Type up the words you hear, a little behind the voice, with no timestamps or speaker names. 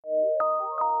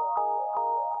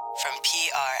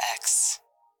PRX.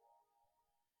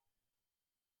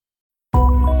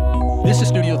 This is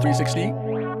Studio 360.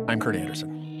 I'm Kurt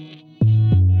Anderson.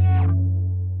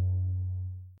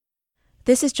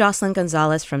 This is Jocelyn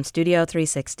Gonzalez from Studio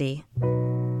 360.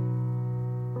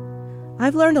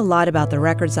 I've learned a lot about the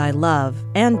records I love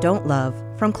and don't love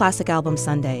from Classic Album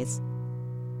Sundays.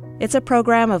 It's a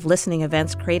program of listening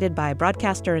events created by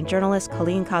broadcaster and journalist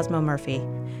Colleen Cosmo Murphy,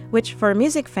 which for a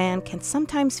music fan can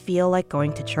sometimes feel like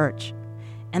going to church.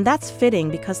 And that's fitting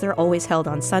because they're always held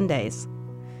on Sundays.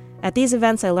 At these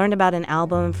events, I learned about an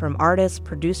album from artists,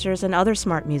 producers, and other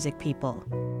smart music people.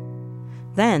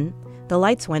 Then, the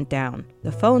lights went down,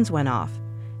 the phones went off,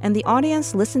 and the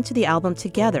audience listened to the album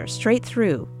together, straight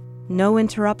through. No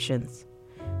interruptions.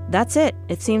 That's it.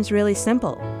 It seems really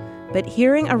simple. But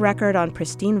hearing a record on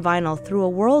pristine vinyl through a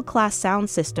world-class sound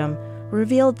system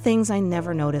revealed things I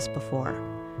never noticed before.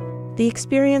 The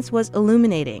experience was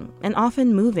illuminating and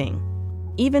often moving,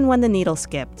 even when the needle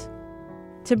skipped.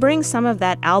 To bring some of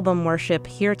that album worship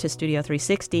here to Studio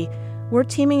 360, we're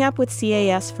teaming up with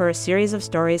CAS for a series of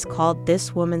stories called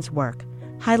This Woman's Work,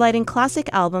 highlighting classic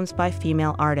albums by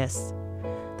female artists.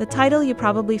 The title you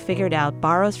probably figured out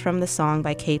borrows from the song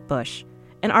by Kate Bush,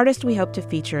 an artist we hope to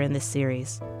feature in this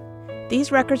series.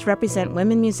 These records represent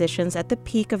women musicians at the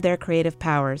peak of their creative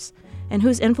powers, and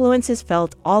whose influence is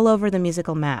felt all over the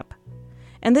musical map.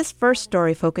 And this first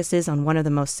story focuses on one of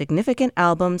the most significant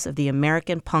albums of the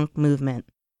American punk movement.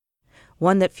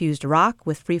 One that fused rock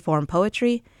with freeform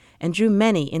poetry and drew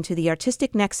many into the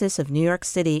artistic nexus of New York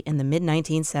City in the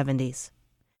mid-1970s.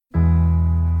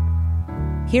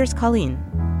 Here's Colleen.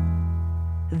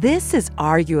 This is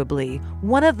arguably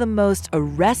one of the most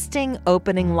arresting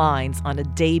opening lines on a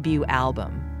debut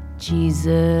album.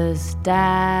 Jesus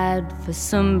died for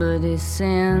somebody's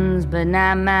sins, but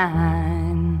not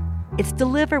mine. It's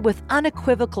delivered with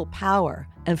unequivocal power,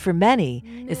 and for many,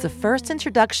 is the first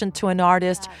introduction to an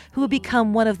artist who will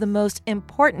become one of the most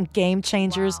important game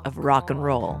changers of rock and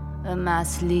roll. On my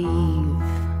sleeve,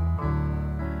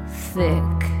 thick,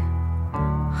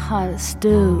 heart of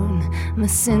stone. My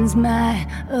sins my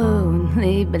own,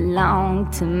 they belong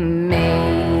to me.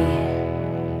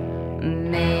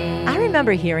 I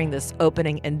remember hearing this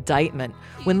opening indictment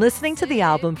when listening to the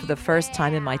album for the first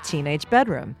time in my teenage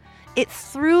bedroom. It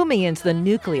threw me into the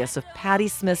nucleus of Patti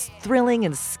Smith's thrilling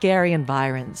and scary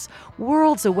environs,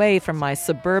 worlds away from my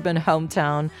suburban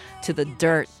hometown to the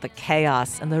dirt, the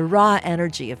chaos, and the raw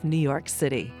energy of New York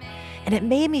City. And it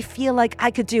made me feel like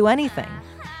I could do anything.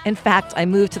 In fact, I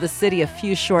moved to the city a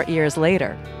few short years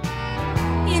later.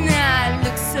 You know, I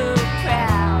look so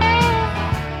proud.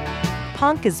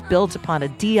 Punk is built upon a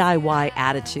DIY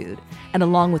attitude, and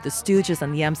along with the Stooges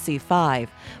and the MC5,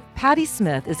 Patti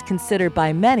Smith is considered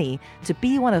by many to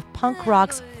be one of punk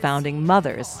rock's founding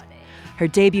mothers. Her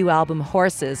debut album,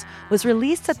 Horses, was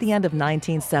released at the end of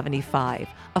 1975,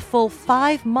 a full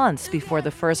 5 months before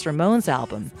the first Ramones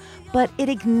album, but it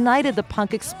ignited the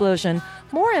punk explosion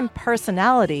more in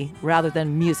personality rather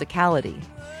than musicality.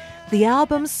 The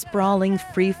album's sprawling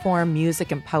freeform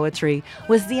music and poetry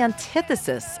was the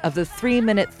antithesis of the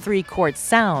 3-minute 3-chord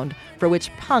sound for which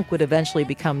punk would eventually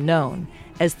become known,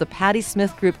 as the Patti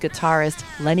Smith Group guitarist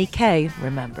Lenny Kaye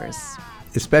remembers.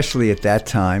 Especially at that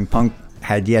time, punk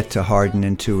had yet to harden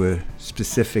into a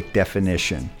specific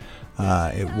definition.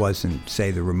 It wasn't, say,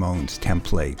 the Ramones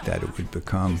template that it would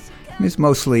become. It was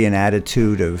mostly an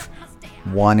attitude of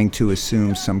wanting to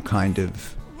assume some kind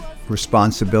of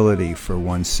responsibility for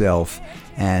oneself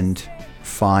and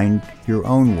find your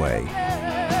own way.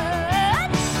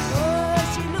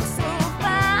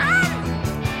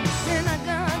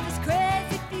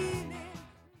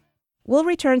 We'll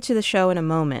return to the show in a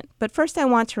moment, but first I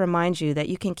want to remind you that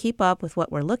you can keep up with what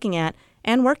we're looking at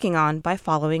and working on by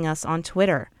following us on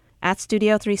Twitter,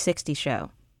 @Studio360Show.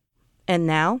 And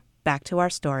now, back to our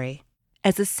story.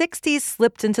 As the 60s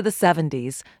slipped into the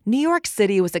 70s, New York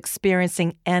City was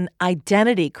experiencing an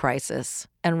identity crisis,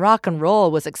 and rock and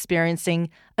roll was experiencing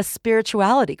a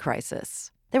spirituality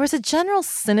crisis. There was a general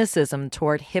cynicism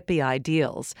toward hippie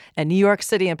ideals, and New York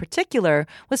City in particular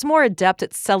was more adept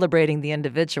at celebrating the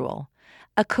individual.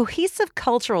 A cohesive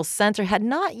cultural center had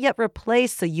not yet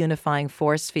replaced the unifying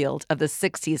force field of the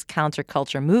 60s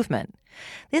counterculture movement.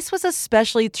 This was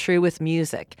especially true with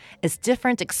music, as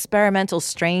different experimental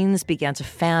strains began to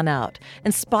fan out,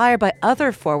 inspired by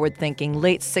other forward-thinking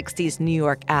late 60s New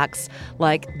York acts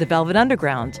like the Velvet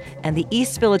Underground and the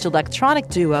East Village electronic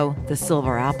duo, the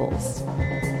Silver Apples.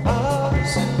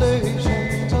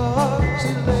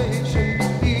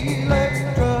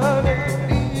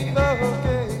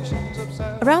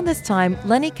 Around this time,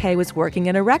 Lenny Kaye was working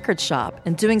in a record shop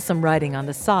and doing some writing on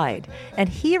the side, and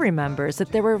he remembers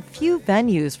that there were few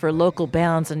venues for local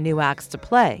bands and new acts to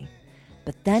play.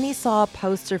 But then he saw a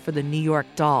poster for the New York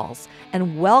Dolls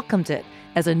and welcomed it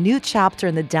as a new chapter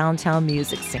in the downtown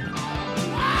music scene.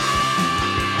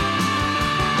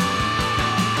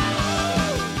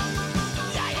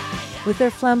 With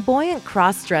their flamboyant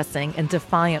cross-dressing and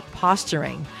defiant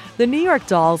posturing, the New York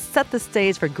Dolls set the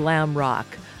stage for glam rock,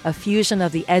 a fusion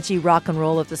of the edgy rock and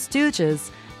roll of the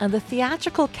Stooges and the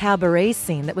theatrical cabaret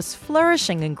scene that was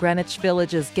flourishing in Greenwich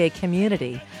Village's gay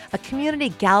community, a community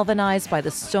galvanized by the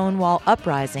Stonewall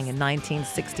Uprising in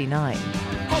 1969.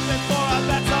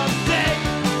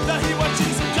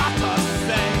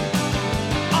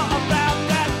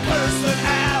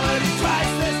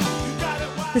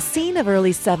 The scene of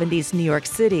early 70s New York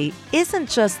City isn't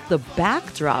just the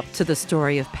backdrop to the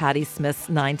story of Patti Smith's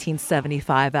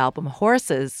 1975 album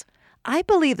Horses. I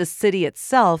believe the city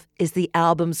itself is the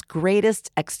album's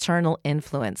greatest external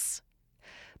influence.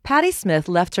 Patti Smith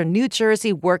left her New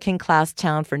Jersey working-class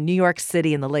town for New York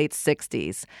City in the late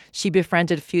 60s. She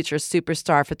befriended future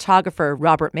superstar photographer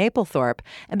Robert Mapplethorpe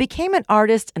and became an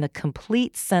artist in a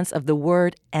complete sense of the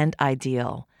word and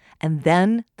ideal. And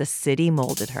then the city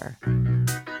molded her.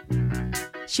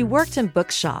 She worked in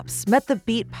bookshops, met the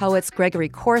beat poets Gregory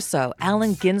Corso,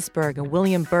 Allen Ginsberg, and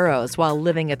William Burroughs while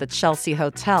living at the Chelsea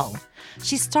Hotel.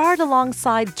 She starred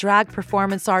alongside drag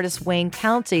performance artist Wayne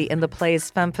County in the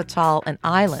plays Femme Fatale and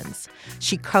Islands.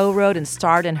 She co-wrote and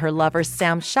starred in her lover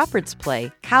Sam Shepard's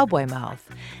play, Cowboy Mouth.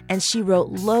 And she wrote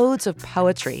loads of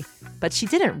poetry, but she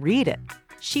didn't read it.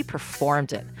 She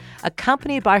performed it,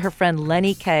 accompanied by her friend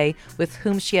Lenny Kaye, with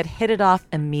whom she had hit it off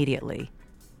immediately.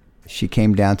 She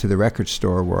came down to the record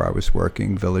store where I was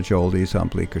working, Village Oldies on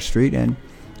Bleecker Street, and,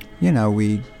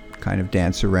 we kind of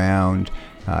dance around.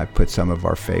 I put some of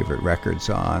our favorite records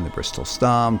on, the Bristol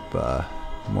Stomp,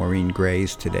 Maureen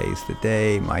Gray's Today's the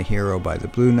Day, My Hero by the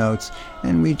Blue Notes,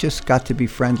 and we just got to be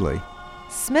friendly.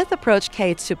 Smith approached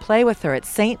Kaye to play with her at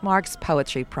St. Mark's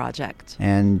Poetry Project.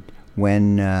 And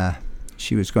when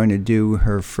she was going to do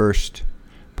her first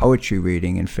poetry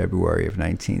reading in February of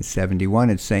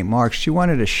 1971 at St. Mark's, she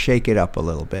wanted to shake it up a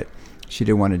little bit. She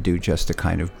didn't want to do just a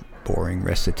kind of boring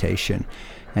recitation.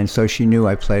 And so she knew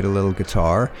I played a little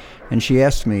guitar, and she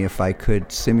asked me if I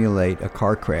could simulate a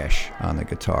car crash on the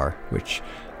guitar, which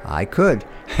I could.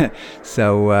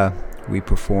 So we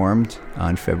performed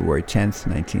on February 10th,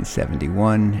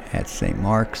 1971 at St.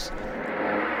 Mark's.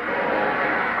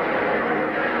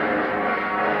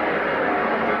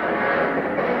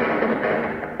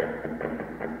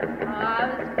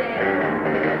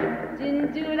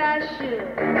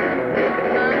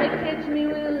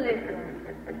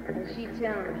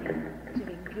 Telling you to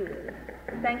be good.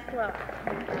 Thanks a lot.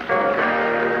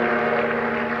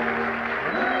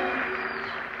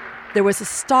 There was a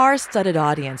star-studded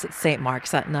audience at St. Mark's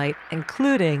that night,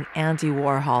 including Andy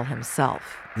Warhol himself.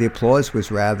 The applause was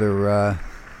rather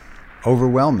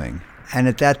overwhelming. And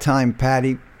at that time,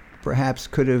 Patti perhaps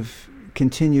could have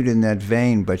continued in that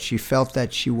vein, but she felt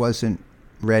that she wasn't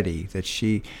ready, that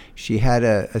she had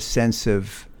a sense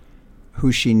of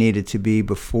who she needed to be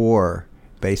before.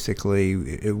 Basically,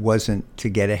 it wasn't to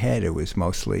get ahead. It was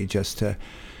mostly just to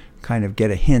kind of get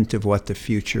a hint of what the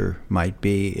future might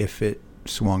be if it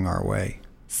swung our way.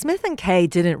 Smith and Kaye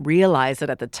didn't realize it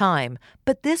at the time,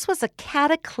 but this was a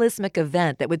cataclysmic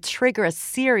event that would trigger a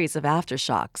series of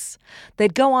aftershocks.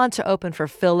 They'd go on to open for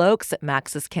Phil Ochs at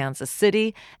Max's Kansas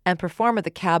City and perform at the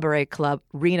cabaret club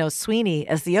Reno Sweeney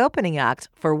as the opening act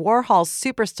for Warhol's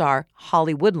superstar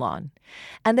Holly Woodlawn.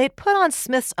 And they'd put on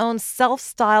Smith's own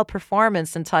self-styled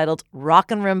performance entitled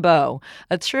Rockin' Rimbaud,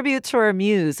 a tribute to her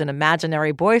muse and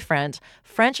imaginary boyfriend,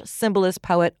 French symbolist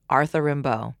poet Arthur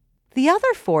Rimbaud. The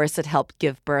other force that helped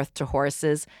give birth to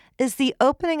Horses is the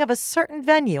opening of a certain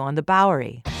venue on the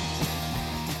Bowery.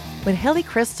 When Hilly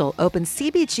Crystal opened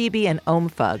CBGB and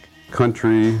Omfug,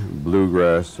 country,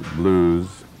 bluegrass,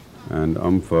 blues, and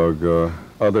umfug,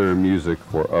 other music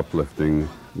for uplifting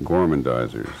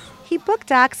gormandizers. He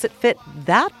booked acts that fit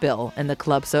that bill in the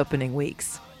club's opening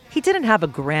weeks. He didn't have a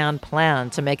grand plan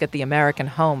to make it the American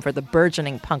home for the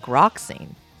burgeoning punk rock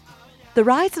scene. The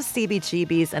rise of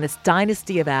CBGB's and its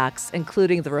dynasty of acts,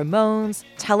 including the Ramones,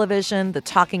 Television, the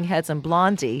Talking Heads, and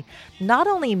Blondie, not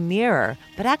only mirror,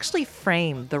 but actually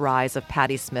frame the rise of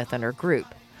Patti Smith and her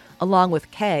group. Along with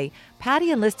Kaye,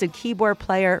 Patti enlisted keyboard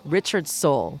player Richard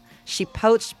Soule. She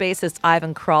poached bassist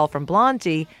Ivan Krall from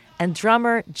Blondie and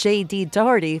drummer J.D.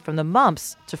 Doherty from the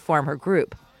Mumps to form her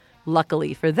group.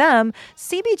 Luckily for them,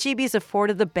 CBGB's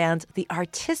afforded the band the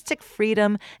artistic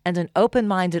freedom and an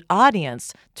open-minded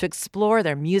audience to explore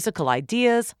their musical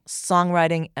ideas,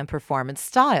 songwriting, and performance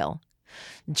style.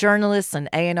 Journalists and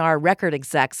A&R record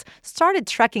execs started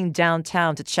trekking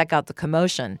downtown to check out the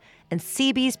commotion, and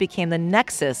CB's became the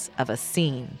nexus of a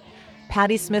scene.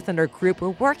 Patti Smith and her group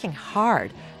were working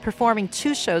hard, performing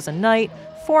 2 shows a night,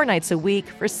 4 nights a week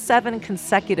for 7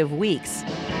 consecutive weeks.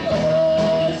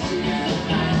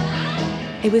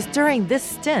 It was during this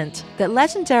stint that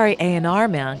legendary A&R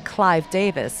man Clive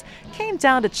Davis came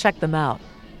down to check them out.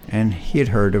 And he had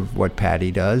heard of what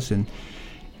Patti does, and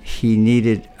he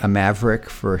needed a maverick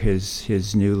for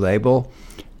his new label,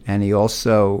 and he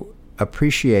also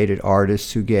appreciated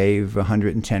artists who gave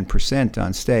 110%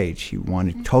 on stage. He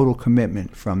wanted total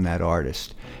commitment from that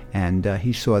artist, and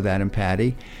he saw that in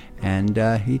Patti, and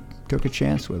he took a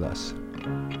chance with us.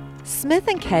 Smith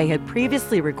 & Kay had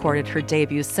previously recorded her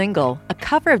debut single, a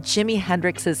cover of Jimi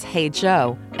Hendrix's Hey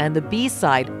Joe, and the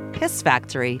B-side, Piss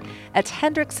Factory, at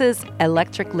Hendrix's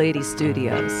Electric Lady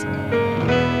Studios.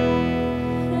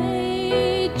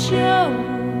 Hey Joe,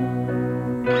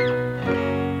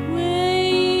 where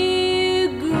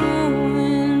you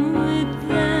going with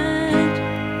that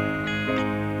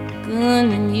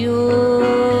gun in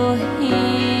your hand?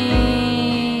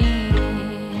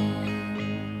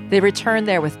 They returned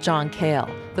there with John Cale,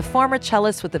 the former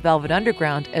cellist with the Velvet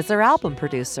Underground, as their album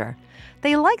producer.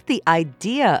 They liked the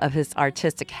idea of his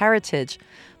artistic heritage,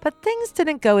 but things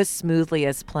didn't go as smoothly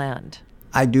as planned.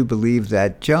 I do believe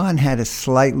that John had a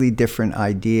slightly different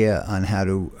idea on how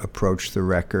to approach the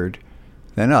record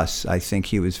than us. I think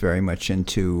he was very much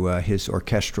into his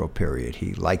orchestral period.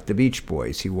 He liked the Beach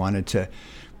Boys. He wanted to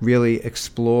really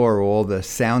explore all the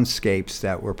soundscapes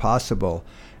that were possible.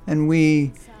 And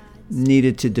we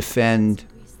needed to defend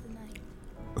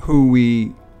who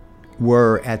we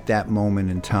were at that moment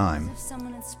in time.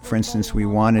 For instance, we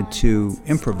wanted to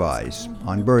improvise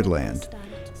on Birdland.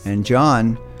 And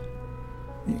John,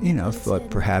 thought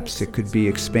perhaps it could be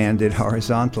expanded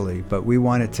horizontally, but we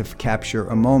wanted to capture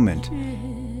a moment.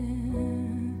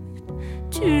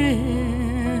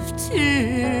 Drift to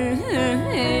any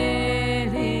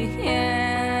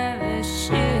other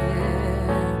ship.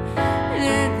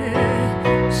 Let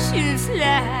the ship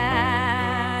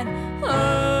slide.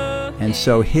 And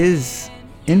so his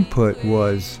input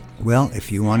was, well,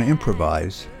 if you want to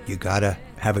improvise, you gotta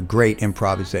have a great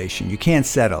improvisation. You can't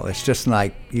settle. It's just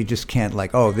like, you just can't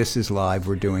oh, this is live,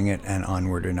 we're doing it, and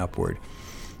onward and upward.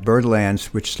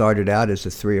 Birdlands, which started out as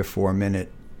a 3 or 4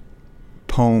 minute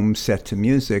poem set to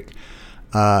music,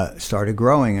 started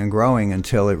growing and growing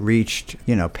until it reached,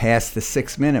 past the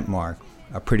 6-minute mark.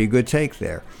 A pretty good take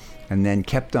there. And then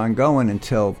kept on going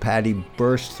until Patti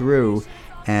burst through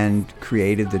and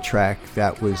created the track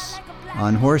that was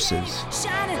on Horses.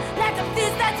 Shining like a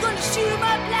fist that's gonna shoot 'em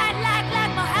up like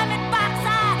Mohammed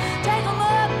Boxer. Take 'em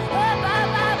up, up, up,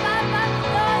 up, up, up.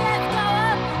 Oh, let's go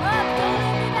up, up. Don't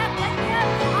let me back, take me up.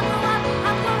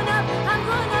 I'm going up, I'm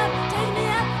going up. Take me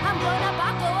up, I'm going up.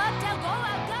 I'll go up, go up, go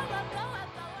up, go up, go up.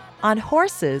 On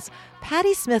Horses,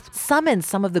 Patti Smith summoned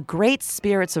some of the great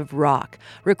spirits of rock,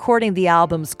 recording the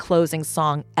album's closing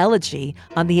song, Elegy,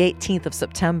 on the 18th of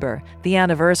September, the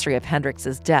anniversary of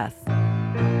Hendrix's death.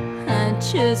 I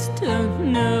just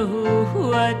don't know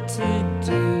what to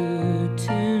do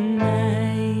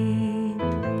tonight.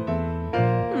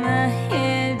 My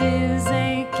head is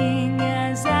aching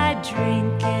as I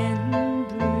drink and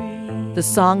breathe. The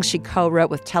song she co-wrote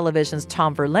with television's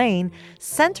Tom Verlaine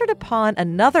centered upon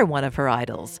another one of her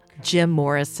idols, Jim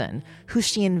Morrison, who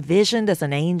she envisioned as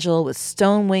an angel with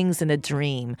stone wings in a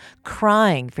dream,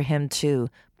 crying for him to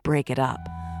break it up.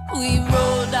 We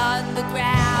rolled on the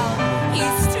ground. He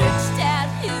stretched out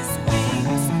his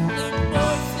wings. The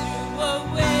north flew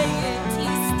away and he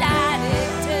started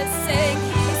to sing.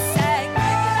 He sang, oh,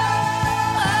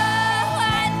 I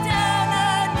don't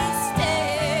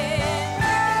understand.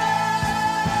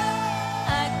 I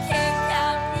can't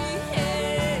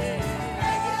comprehend.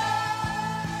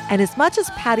 And as much as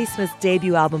Patti Smith's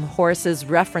debut album Horses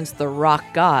referenced the rock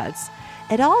gods,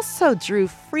 it also drew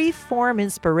free-form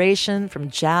inspiration from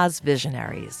jazz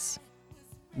visionaries.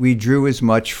 We drew as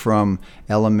much from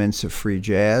elements of free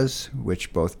jazz,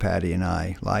 which both Patti and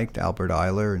I liked, Albert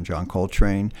Ayler and John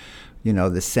Coltrane,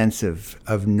 the sense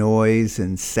of noise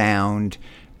and sound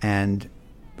and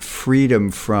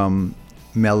freedom from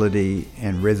melody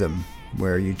and rhythm,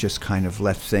 where you just kind of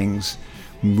let things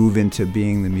move into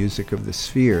being the music of the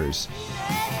spheres.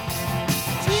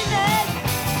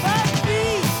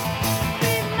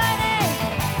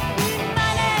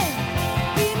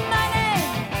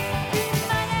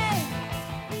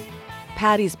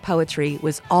 Patti's poetry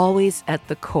was always at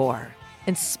the core.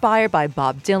 Inspired by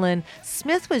Bob Dylan,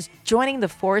 Smith was joining the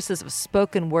forces of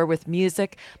spoken word with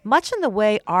music, much in the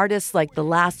way artists like The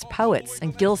Last Poets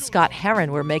and Gil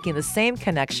Scott-Heron were making the same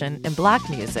connection in black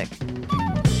music.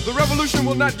 The revolution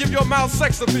will not give your mouth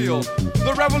sex appeal.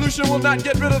 The revolution will not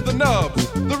get rid of the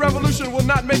nubs. The revolution will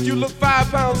not make you look 5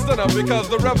 pounds thinner, because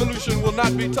the revolution will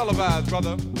not be televised,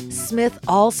 brother. Smith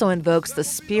also invokes the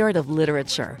spirit of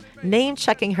literature,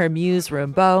 name-checking her muse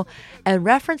Rimbaud and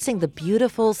referencing the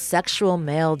beautiful sexual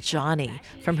male Johnny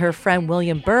from her friend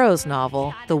William Burroughs'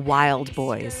 novel The Wild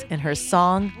Boys in her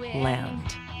song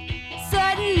Land.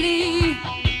 Suddenly,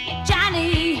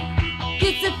 Johnny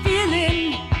gets a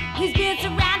feeling he's being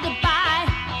surrounded by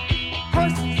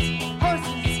horses,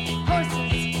 horses,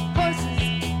 horses,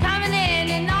 horses, coming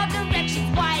in all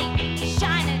directions, white,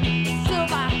 shining,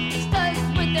 silver, studs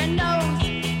with their nose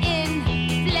in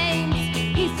flames.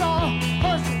 He saw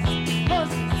horses,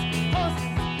 horses,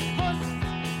 horses,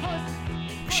 horses,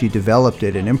 horses. She developed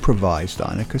it and improvised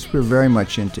on it because we're very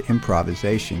much into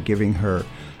improvisation, giving her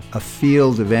a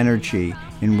field of energy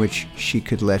in which she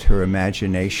could let her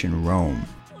imagination roam.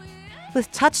 With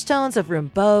touchstones of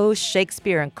Rimbaud,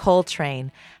 Shakespeare, and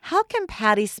Coltrane, how can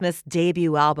Patti Smith's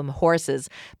debut album, Horses,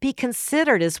 be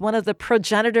considered as one of the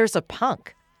progenitors of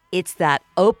punk? It's that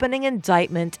opening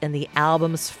indictment in the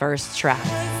album's first track.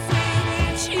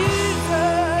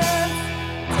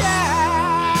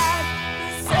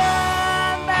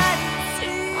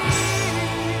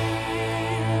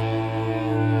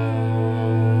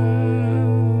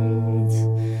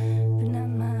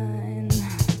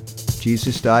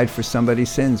 Jesus died for somebody's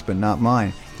sins, but not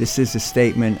mine. This is a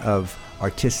statement of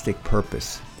artistic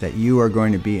purpose, that you are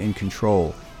going to be in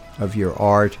control of your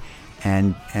art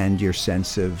and your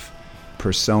sense of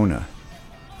persona.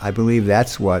 I believe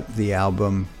that's what the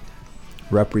album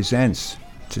represents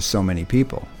to so many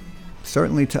people,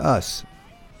 certainly to us.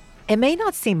 It may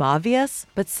not seem obvious,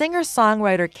 but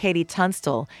singer-songwriter Katie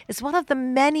Tunstall is one of the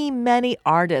many, many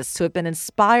artists who have been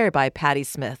inspired by Patti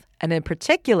Smith, and in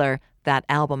particular, that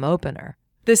album opener.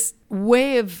 This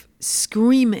way of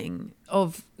screaming,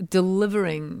 of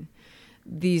delivering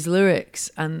these lyrics,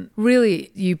 and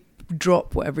really you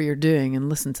drop whatever you're doing and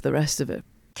listen to the rest of it.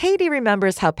 Katie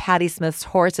remembers how Patti Smith's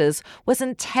Horses was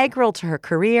integral to her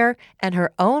career and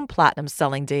her own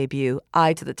platinum-selling debut,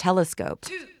 Eye to the Telescope.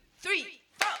 2, 3,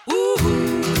 4.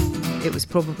 Ooh. It was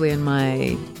probably in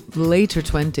my later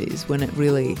 20s when it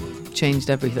really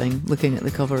changed everything, looking at the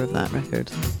cover of that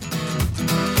record.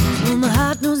 Well, my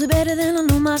heart knows it better than I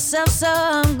know myself, so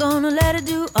I'm gonna let it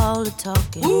do all the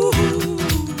talking. Ooh.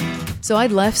 So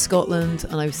I'd left Scotland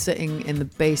and I was sitting in the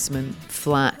basement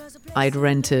flat I'd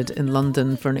rented in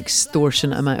London for an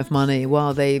extortionate amount of money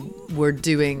while they were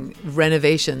doing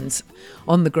renovations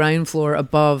on the ground floor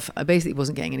above. I basically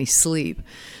wasn't getting any sleep.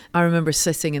 I remember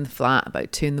sitting in the flat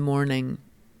about 2 a.m,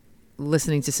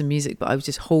 listening to some music, but I was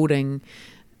just holding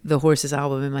the Horses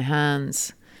album in my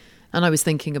hands. And I was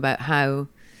thinking about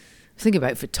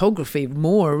photography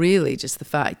more, really, just the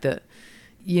fact that,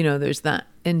 you know, there's that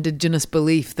indigenous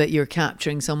belief that you're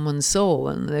capturing someone's soul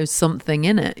and there's something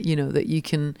in it, you know, that you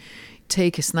can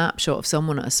take a snapshot of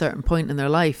someone at a certain point in their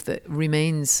life that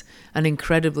remains an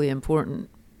incredibly important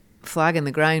flag in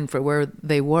the ground for where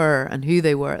they were and who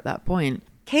they were at that point.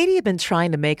 Katie had been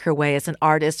trying to make her way as an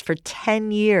artist for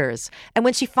 10 years. And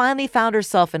when she finally found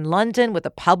herself in London with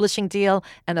a publishing deal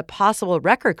and a possible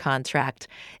record contract,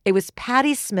 it was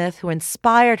Patti Smith who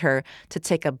inspired her to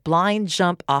take a blind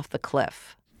jump off the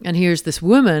cliff. And here's this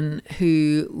woman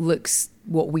who looks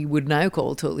what we would now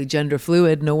call totally gender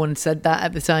fluid. No one said that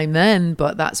at the time then,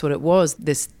 but that's what it was.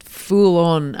 This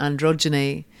full-on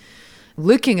androgyny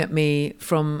looking at me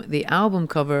from the album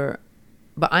cover,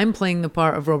 but I'm playing the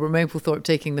part of Robert Mapplethorpe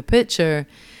taking the picture,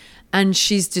 and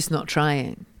she's just not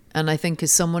trying. And I think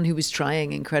as someone who was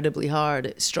trying incredibly hard,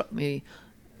 it struck me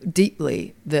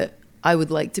deeply that I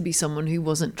would like to be someone who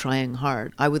wasn't trying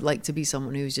hard. I would like to be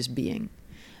someone who was just being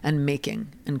and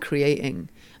making and creating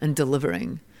and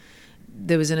delivering.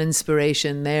 There was an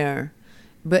inspiration there.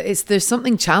 But there's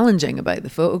something challenging about the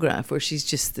photograph where she's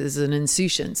just, there's an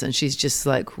insouciance and she's just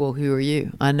like, well, who are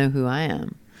you? I know who I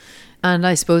am. And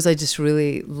I suppose I just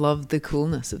really loved the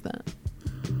coolness of that.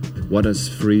 What does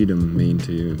freedom mean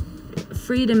to you?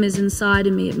 Freedom is inside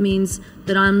of me. It means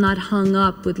that I'm not hung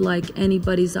up with like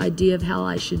anybody's idea of how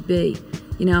I should be.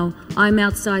 You know, I'm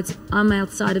outside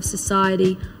of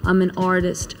society. I'm an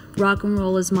artist. Rock and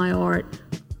roll is my art.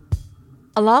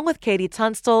 Along with Katie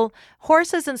Tunstall,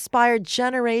 Horses inspired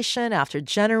generation after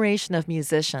generation of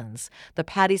musicians. The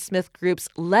Patti Smith Group's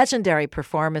legendary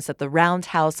performance at the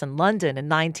Roundhouse in London in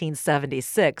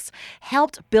 1976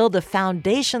 helped build the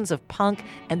foundations of punk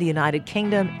in the United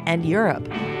Kingdom and Europe.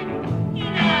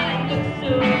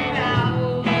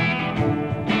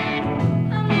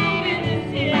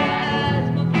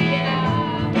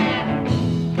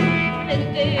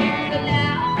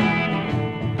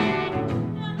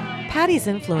 Patti's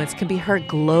influence can be heard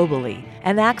globally,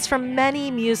 and acts from many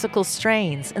musical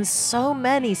strains, and so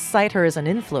many cite her as an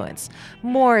influence.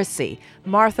 Morrissey,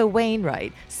 Martha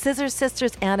Wainwright, Scissor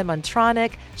Sisters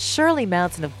Animatronic, Shirley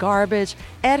Mountain of Garbage,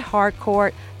 Ed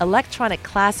Harcourt, electronic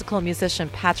classical musician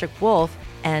Patrick Wolf,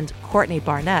 and Courtney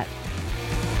Barnett.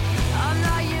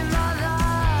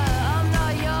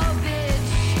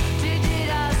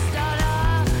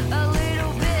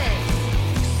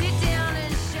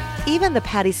 Even the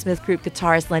Patti Smith Group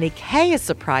guitarist Lenny Kaye is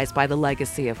surprised by the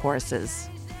legacy of Horses.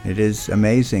 It is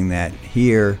amazing that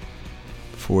here,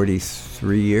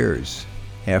 43 years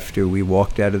after we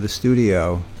walked out of the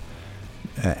studio,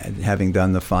 having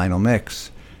done the final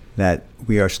mix, that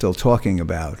we are still talking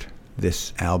about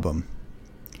this album.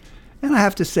 And I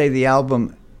have to say, the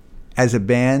album, as a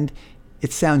band,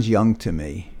 it sounds young to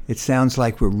me. It sounds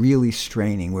like we're really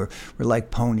straining. We're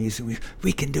like ponies.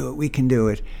 We can do it. We can do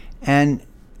it. And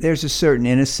there's a certain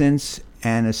innocence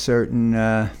and a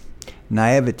certain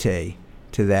naivete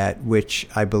to that, which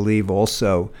I believe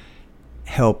also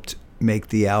helped make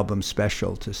the album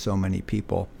special to so many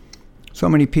people. So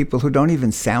many people who don't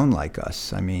even sound like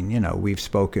us. I mean, you know, we've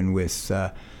spoken with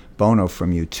Bono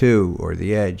from U2 or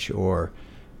The Edge, or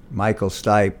Michael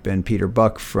Stipe and Peter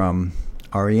Buck from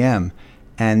R.E.M.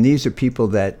 And these are people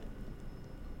that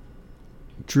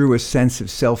drew a sense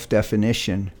of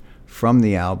self-definition from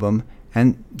the album,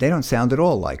 and they don't sound at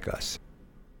all like us.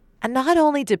 And not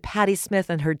only did Patti Smith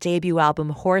and her debut album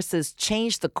Horses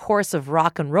change the course of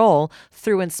rock and roll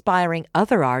through inspiring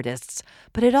other artists,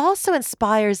 but it also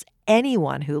inspires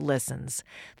anyone who listens.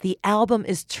 The album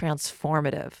is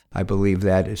transformative. I believe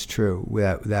that is true,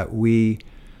 that we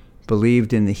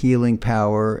believed in the healing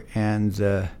power and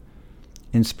the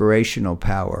inspirational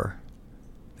power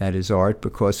that is art,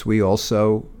 because we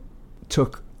also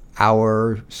took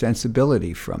our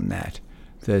sensibility from that,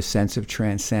 the sense of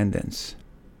transcendence.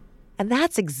 And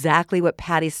that's exactly what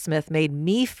Patti Smith made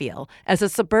me feel as a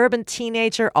suburban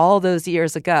teenager all those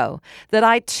years ago, that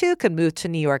I too could move to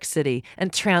New York City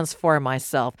and transform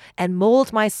myself and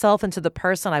mold myself into the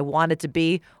person I wanted to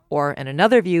be, or in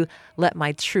another view, let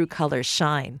my true colors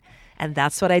shine. And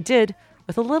that's what I did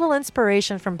with a little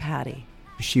inspiration from Patti.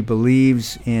 She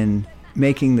believes in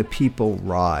making the people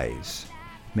rise,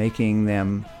 making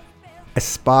them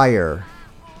aspire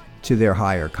to their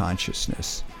higher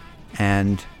consciousness,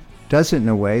 and does it in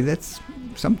a way that's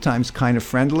sometimes kind of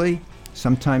friendly,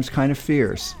 sometimes kind of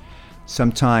fierce,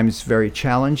 sometimes very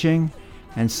challenging,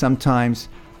 and sometimes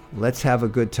let's have a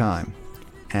good time.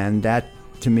 And that,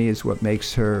 to me, is what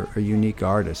makes her a unique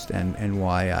artist, and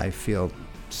why I feel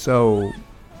so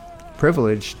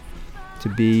privileged to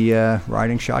be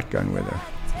riding shotgun with her.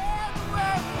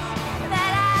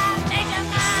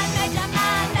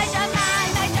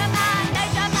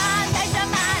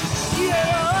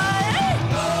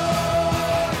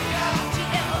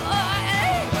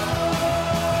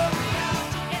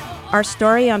 Our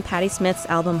story on Patti Smith's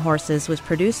album Horses was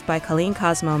produced by Colleen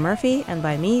Cosmo Murphy and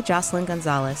by me, Jocelyn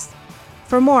Gonzalez.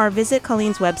 For more, visit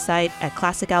Colleen's website at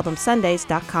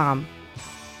classicalbumsundays.com.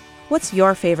 What's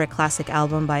your favorite classic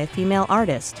album by a female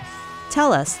artist?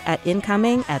 Tell us at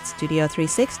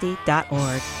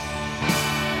incoming@studio360.org.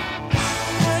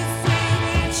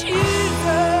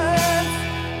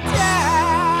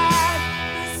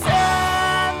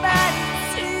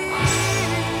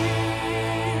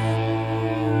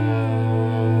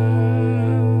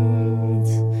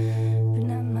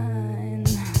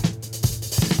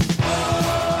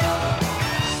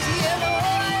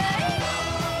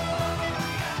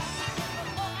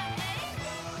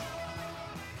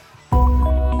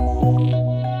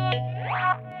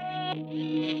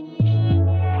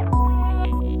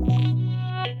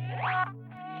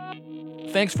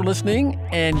 Thanks for listening,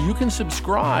 and you can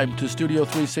subscribe to Studio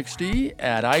 360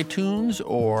 at iTunes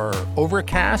or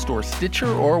Overcast or Stitcher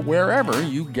or wherever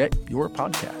you get your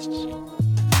podcasts.